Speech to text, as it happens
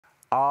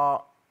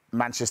Are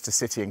Manchester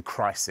City in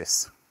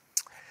crisis?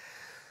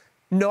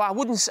 No, I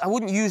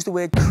wouldn't use the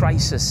word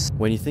crisis.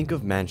 When you think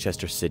of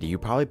Manchester City, you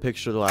probably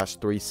picture the last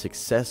 3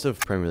 successive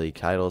Premier League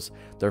titles,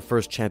 their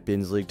first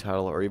Champions League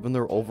title, or even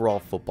their overall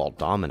football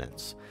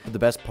dominance. For the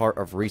best part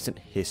of recent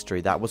history,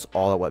 that was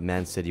all that what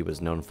Man City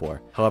was known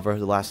for. However,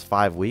 the last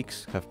 5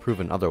 weeks have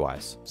proven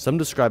otherwise. Some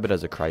describe it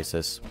as a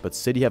crisis, but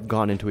City have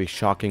gone into a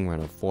shocking run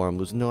of form,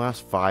 losing the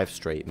last 5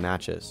 straight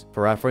matches.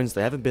 For reference,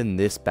 they haven't been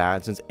this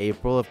bad since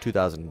April of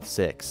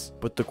 2006.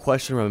 But the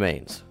question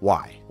remains,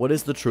 why? What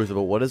is the truth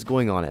about what is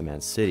going on at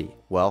Man City?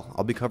 Well,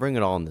 I'll be covering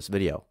it all in this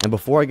video. And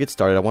before I get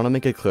started, I want to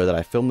make it clear that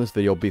I filmed this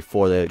video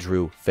before they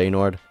drew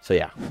Feyenoord. So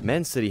yeah,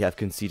 Man City have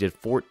conceded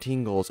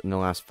 14 goals in the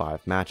last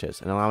 5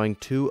 matches, and allowing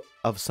 2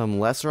 of some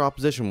lesser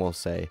opposition, we'll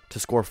say, to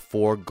score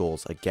 4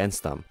 goals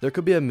against them. There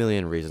could be a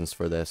million reasons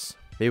for this.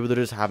 Maybe they're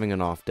just having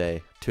an off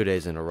day, 2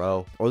 days in a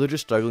row, or they're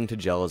just struggling to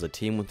gel as a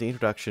team with the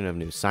introduction of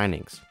new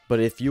signings.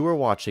 But if you were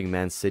watching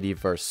Man City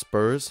vs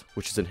Spurs,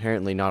 which is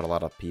inherently not a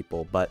lot of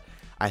people, but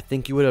I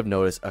think you would have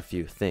noticed a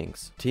few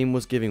things. Team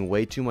was giving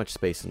way too much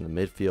space in the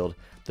midfield,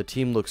 the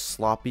team looked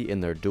sloppy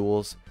in their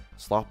duels,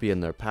 sloppy in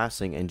their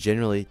passing, and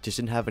generally just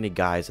didn't have any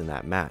guys in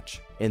that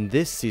match. In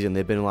this season,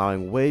 they've been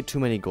allowing way too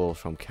many goals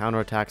from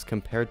counterattacks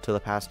compared to the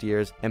past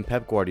years, and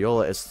Pep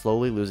Guardiola is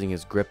slowly losing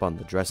his grip on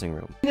the dressing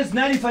room. It's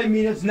 95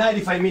 minutes,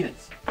 95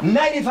 minutes.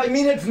 95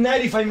 minutes,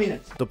 95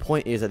 minutes. The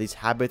point is that these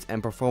habits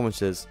and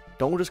performances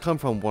don't just come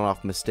from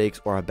one-off mistakes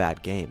or a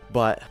bad game,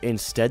 but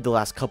instead the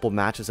last couple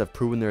matches have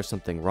proven there's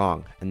something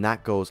wrong, and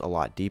that goes a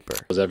lot deeper.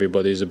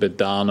 Everybody's a bit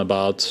down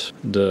about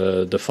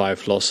the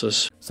 5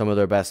 losses. Some of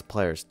their best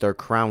players, their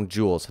crown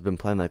jewels, have been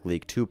playing like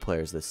League 2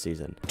 players this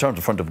season. In terms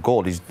of front of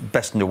goal, he's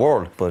best in the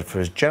world, but for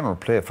his general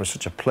play, for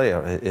such a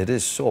player, it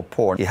is so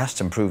poor. He has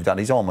to improve that.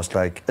 He's almost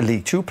like a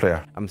League 2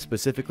 player. I'm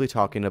specifically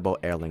talking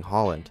about Erling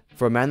Haaland.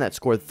 For a man that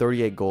scored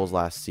 38 goals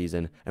last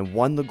season and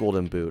won the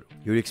Golden Boot,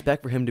 you would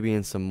expect for him to be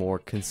in some more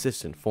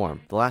consistent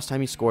form. The last time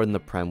he scored in the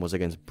Prem was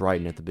against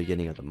Brighton at the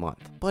beginning of the month.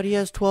 But he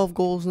has 12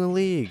 goals in the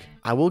league.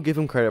 I will give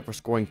him credit for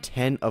scoring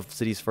 10 of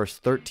City's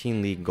first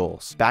 13 league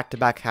goals.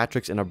 Back-to-back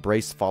hat-tricks and a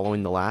brace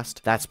following the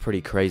last, that's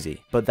pretty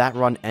crazy. But that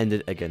run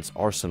ended against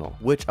Arsenal,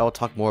 which I will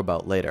talk more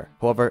about later.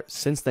 However,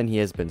 since then he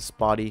has been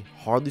spotty,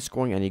 hardly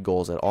scoring any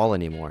goals at all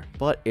anymore.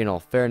 But in all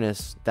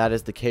fairness, that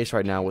is the case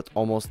right now with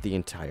almost the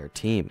entire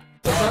team.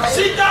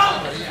 Sit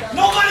down!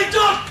 Nobody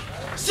talk!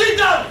 Sit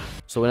down!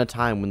 So in a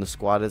time when the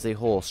squad as a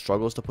whole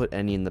struggles to put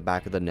any in the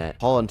back of the net,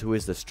 Haaland, who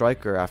is the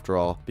striker after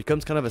all,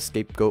 becomes kind of a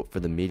scapegoat for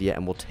the media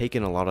and will take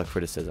in a lot of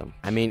criticism.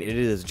 I mean, it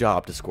is his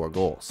job to score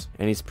goals,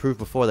 and he's proved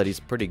before that he's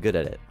pretty good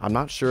at it. I'm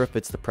not sure if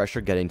it's the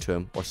pressure getting to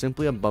him, or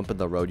simply a bump in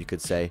the road you could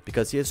say,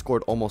 because he has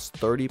scored almost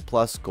 30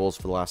 plus goals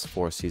for the last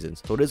 4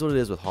 seasons, so it is what it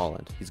is with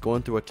Haaland. He's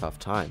going through a tough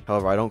time.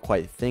 However, I don't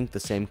quite think the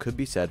same could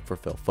be said for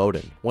Phil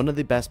Foden. One of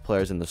the best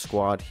players in the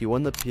squad, he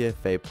won the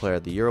PFA Player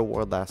of the Year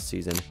award last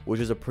season, which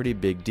is a pretty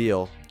big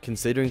deal,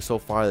 considering so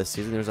far this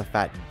season there's a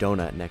fat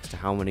donut next to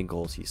how many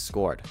goals he's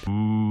scored.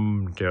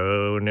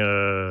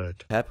 Donut.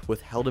 Pep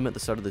withheld him at the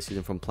start of the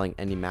season from playing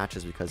any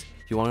matches because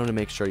he wanted him to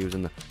make sure he was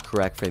in the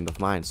correct frame of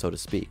mind, so to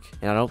speak.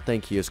 And I don't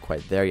think he is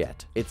quite there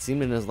yet. It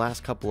seemed in his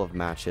last couple of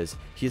matches,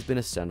 he's been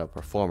a stand-up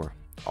performer,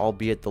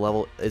 albeit the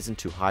level isn't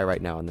too high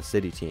right now in the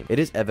City team. It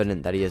is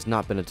evident that he has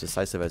not been as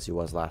decisive as he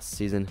was last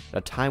season, at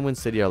a time when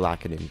City are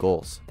lacking in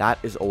goals. That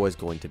is always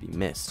going to be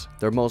missed.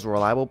 Their most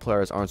reliable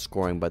players aren't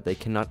scoring, but they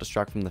cannot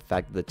distract from the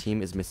fact that the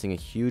team is missing a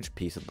huge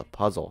piece of the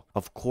puzzle.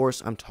 Of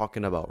course, I'm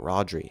talking about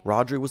Rodri.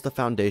 Rodri was the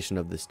foundation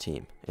of this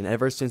team, and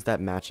ever since that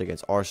match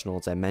against Arsenal,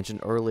 as I mentioned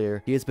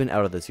earlier, he has been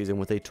out of the season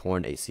with a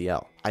torn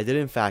ACL. I did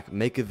in fact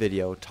make a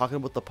video talking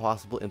about the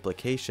possible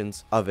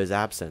implications of his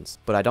absence,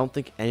 but I don't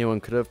think anyone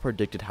could have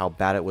predicted how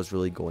bad it was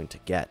really going to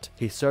get.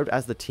 He served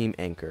as the team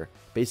anchor,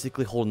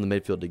 basically holding the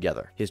midfield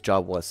together. His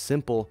job was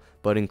simple,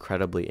 but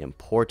incredibly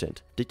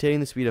important. Dictating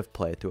the speed of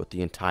play throughout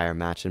the entire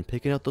match and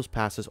picking out those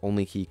passes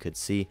only he could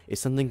see is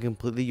something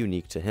completely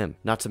unique to him.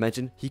 Not to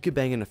mention, he could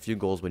bang in a few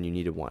goals when you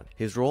needed one.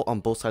 His role on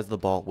both sides of the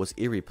ball was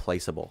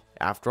irreplaceable.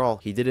 After all,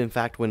 he did in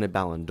fact win a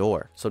Ballon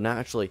d'Or, so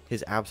naturally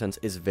his absence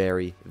is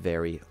very,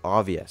 very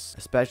obvious,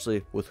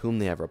 especially with whom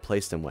they have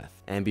replaced him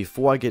with. And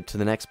before I get to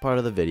the next part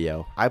of the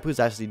video, I please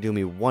ask you to do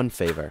me one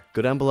favor.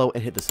 Go down below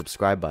and hit the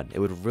subscribe button. It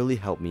would really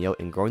help me out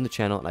in growing the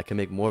channel, and I can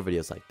make more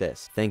videos like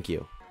this. Thank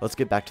you. Let's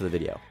get back to the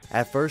video.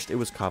 At first, it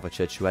was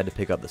Kovacic who had to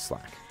pick up the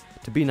slack.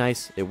 To be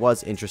nice, it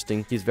was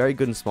interesting. He's very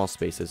good in small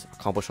spaces,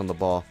 accomplished on the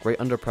ball,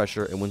 great under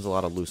pressure, and wins a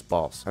lot of loose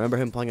balls. I remember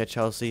him playing at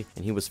Chelsea,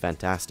 and he was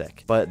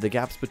fantastic. But the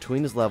gaps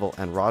between his level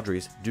and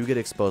Rodri's do get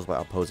exposed by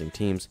opposing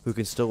teams, who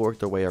can still work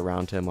their way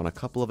around him on a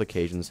couple of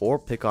occasions, or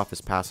pick off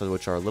his passes,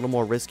 which are a little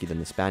more risky than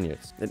the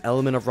Spaniards. An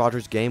element of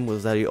Rodri's game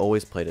was that he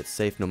always played it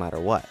safe no matter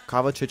what.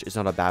 Kovacic is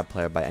not a bad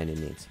player by any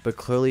means, but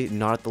clearly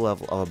not at the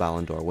level of a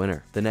Ballon d'Or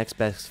winner. The next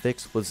best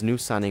fix was new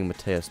signing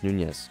Mateus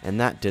Nunes, and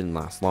that didn't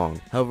last long.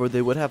 However,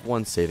 they would have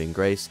one saving saving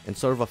grace and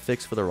sort of a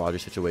fix for the Rodri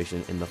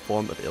situation in the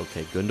form of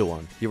Ilkay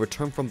Gundogan. He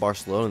returned from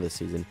Barcelona this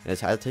season and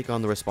has had to take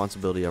on the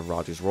responsibility of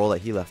Rodri's role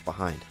that he left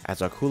behind.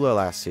 As Akula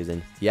last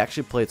season, he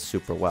actually played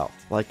super well,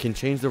 like can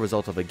change the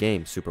result of a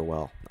game super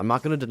well. I'm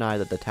not going to deny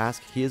that the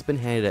task he has been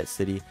handed at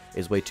City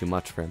is way too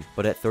much for him,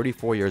 but at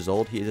 34 years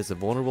old, he is as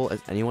vulnerable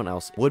as anyone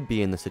else would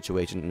be in the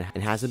situation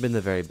and hasn't been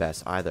the very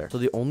best either. So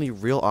the only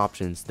real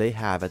options they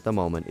have at the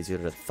moment is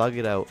either to thug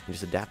it out and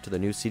just adapt to the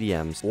new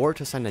CDMs, or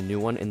to sign a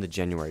new one in the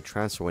January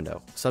transfer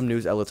window. Some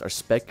news outlets are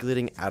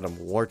speculating Adam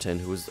Wharton,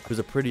 who's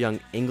a pretty young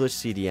English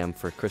CDM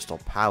for Crystal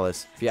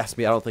Palace. If you ask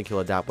me, I don't think he'll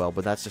adapt well,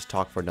 but that's just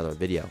talk for another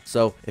video.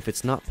 So if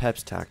it's not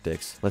Pep's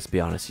tactics, let's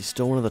be honest, he's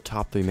still one of the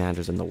top 3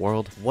 managers in the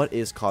world. What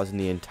is causing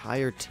the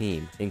entire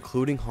team,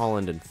 including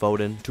Haaland and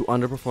Foden, to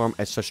underperform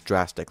at such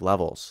drastic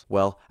levels?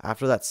 Well,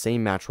 after that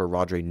same match where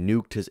Rodri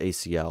nuked his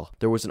ACL,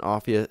 there was an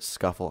obvious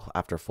scuffle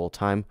after full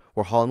time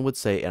where Haaland would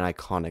say an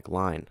iconic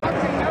line.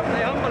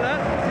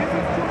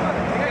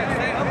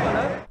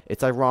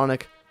 It's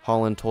ironic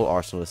Haaland told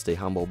Arsenal to stay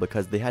humble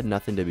because they had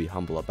nothing to be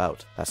humble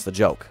about. That's the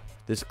joke.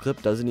 This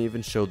clip doesn't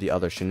even show the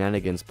other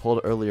shenanigans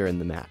pulled earlier in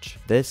the match.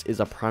 This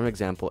is a prime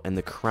example and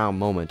the crown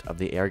moment of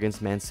the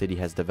arrogance Man City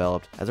has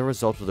developed as a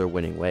result of their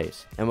winning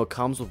ways. And what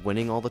comes with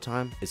winning all the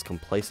time is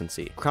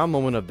complacency. Crown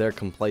moment of their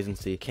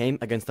complacency came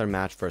against their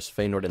match versus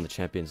Feyenoord in the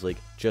Champions League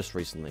just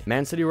recently.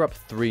 Man City were up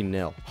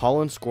 3-0,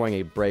 Haaland scoring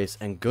a brace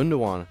and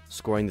Gundogan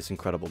scoring this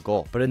incredible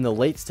goal. But in the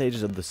late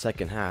stages of the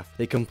second half,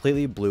 they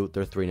completely blew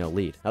their 3-0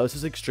 lead. Now this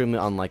is extremely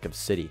unlike of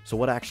City. So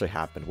what actually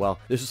happened? Well,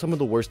 this is some of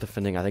the worst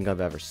defending I think I've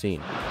ever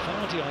seen.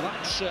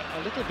 That's a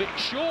little bit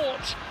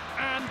short,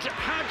 and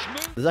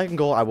the second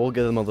goal I will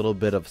give them a little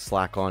bit of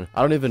slack on.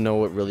 I don't even know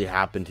what really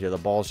happened here. The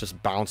ball's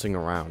just bouncing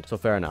around, so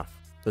fair enough.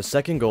 The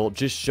second goal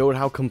just showed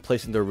how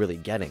complacent they're really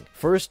getting.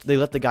 First, they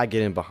let the guy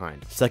get in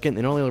behind. Second,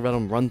 they not only let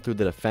him run through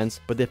the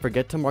defense, but they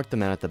forget to mark the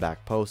man at the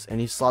back post, and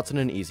he slots in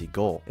an easy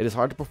goal. It is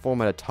hard to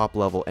perform at a top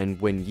level and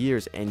win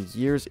years and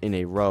years in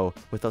a row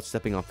without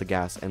stepping off the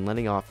gas and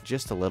letting off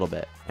just a little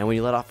bit. And when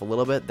you let off a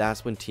little bit,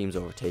 that's when teams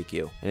overtake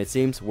you. And it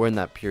seems we're in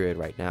that period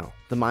right now.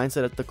 The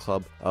mindset at the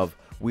club of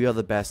we are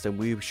the best and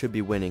we should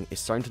be winning is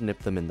starting to nip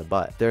them in the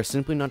butt. They're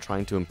simply not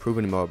trying to improve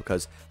anymore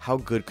because how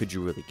good could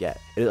you really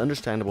get? It is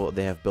understandable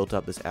they have built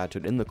up this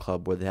attitude in the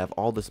club where they have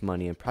all this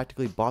money and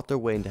practically bought their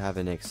way into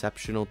having an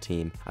exceptional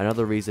team.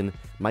 Another reason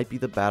might be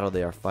the battle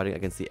they are fighting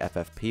against the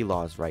FFP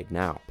laws right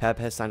now. Pep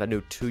has signed a new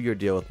 2-year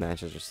deal with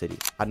Manchester City.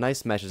 A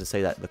nice message to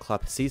say that the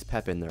club sees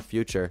Pep in their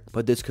future,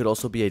 but this could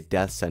also be a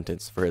death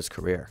sentence for his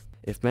career.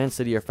 If Man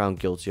City are found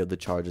guilty of the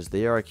charges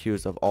they are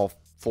accused of all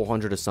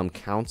 400 of some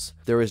counts,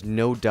 there is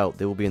no doubt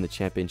they will be in the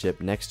championship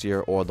next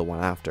year or the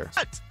one after.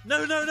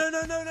 no.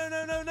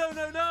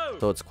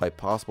 So it's quite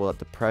possible that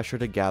the pressure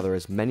to gather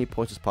as many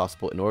points as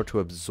possible in order to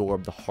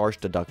absorb the harsh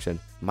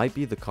deduction might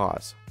be the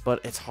cause. But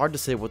it's hard to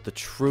say what the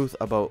truth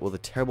about what the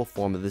terrible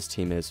form of this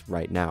team is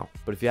right now.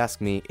 But if you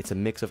ask me, it's a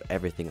mix of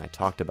everything I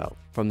talked about.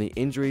 From the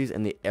injuries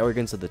and the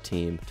arrogance of the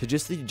team, to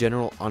just the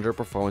general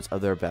underperformance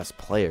of their best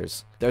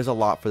players. There's a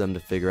lot for them to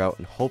figure out,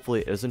 and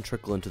hopefully it doesn't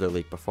trickle into their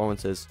league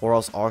performances, or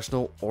else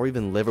Arsenal or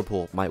even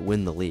Liverpool might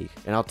win the league.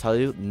 And I'll tell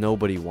you,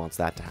 nobody wants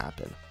that to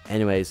happen.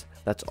 Anyways,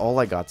 that's all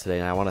I got today,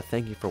 and I want to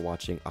thank you for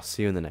watching. I'll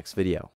see you in the next video.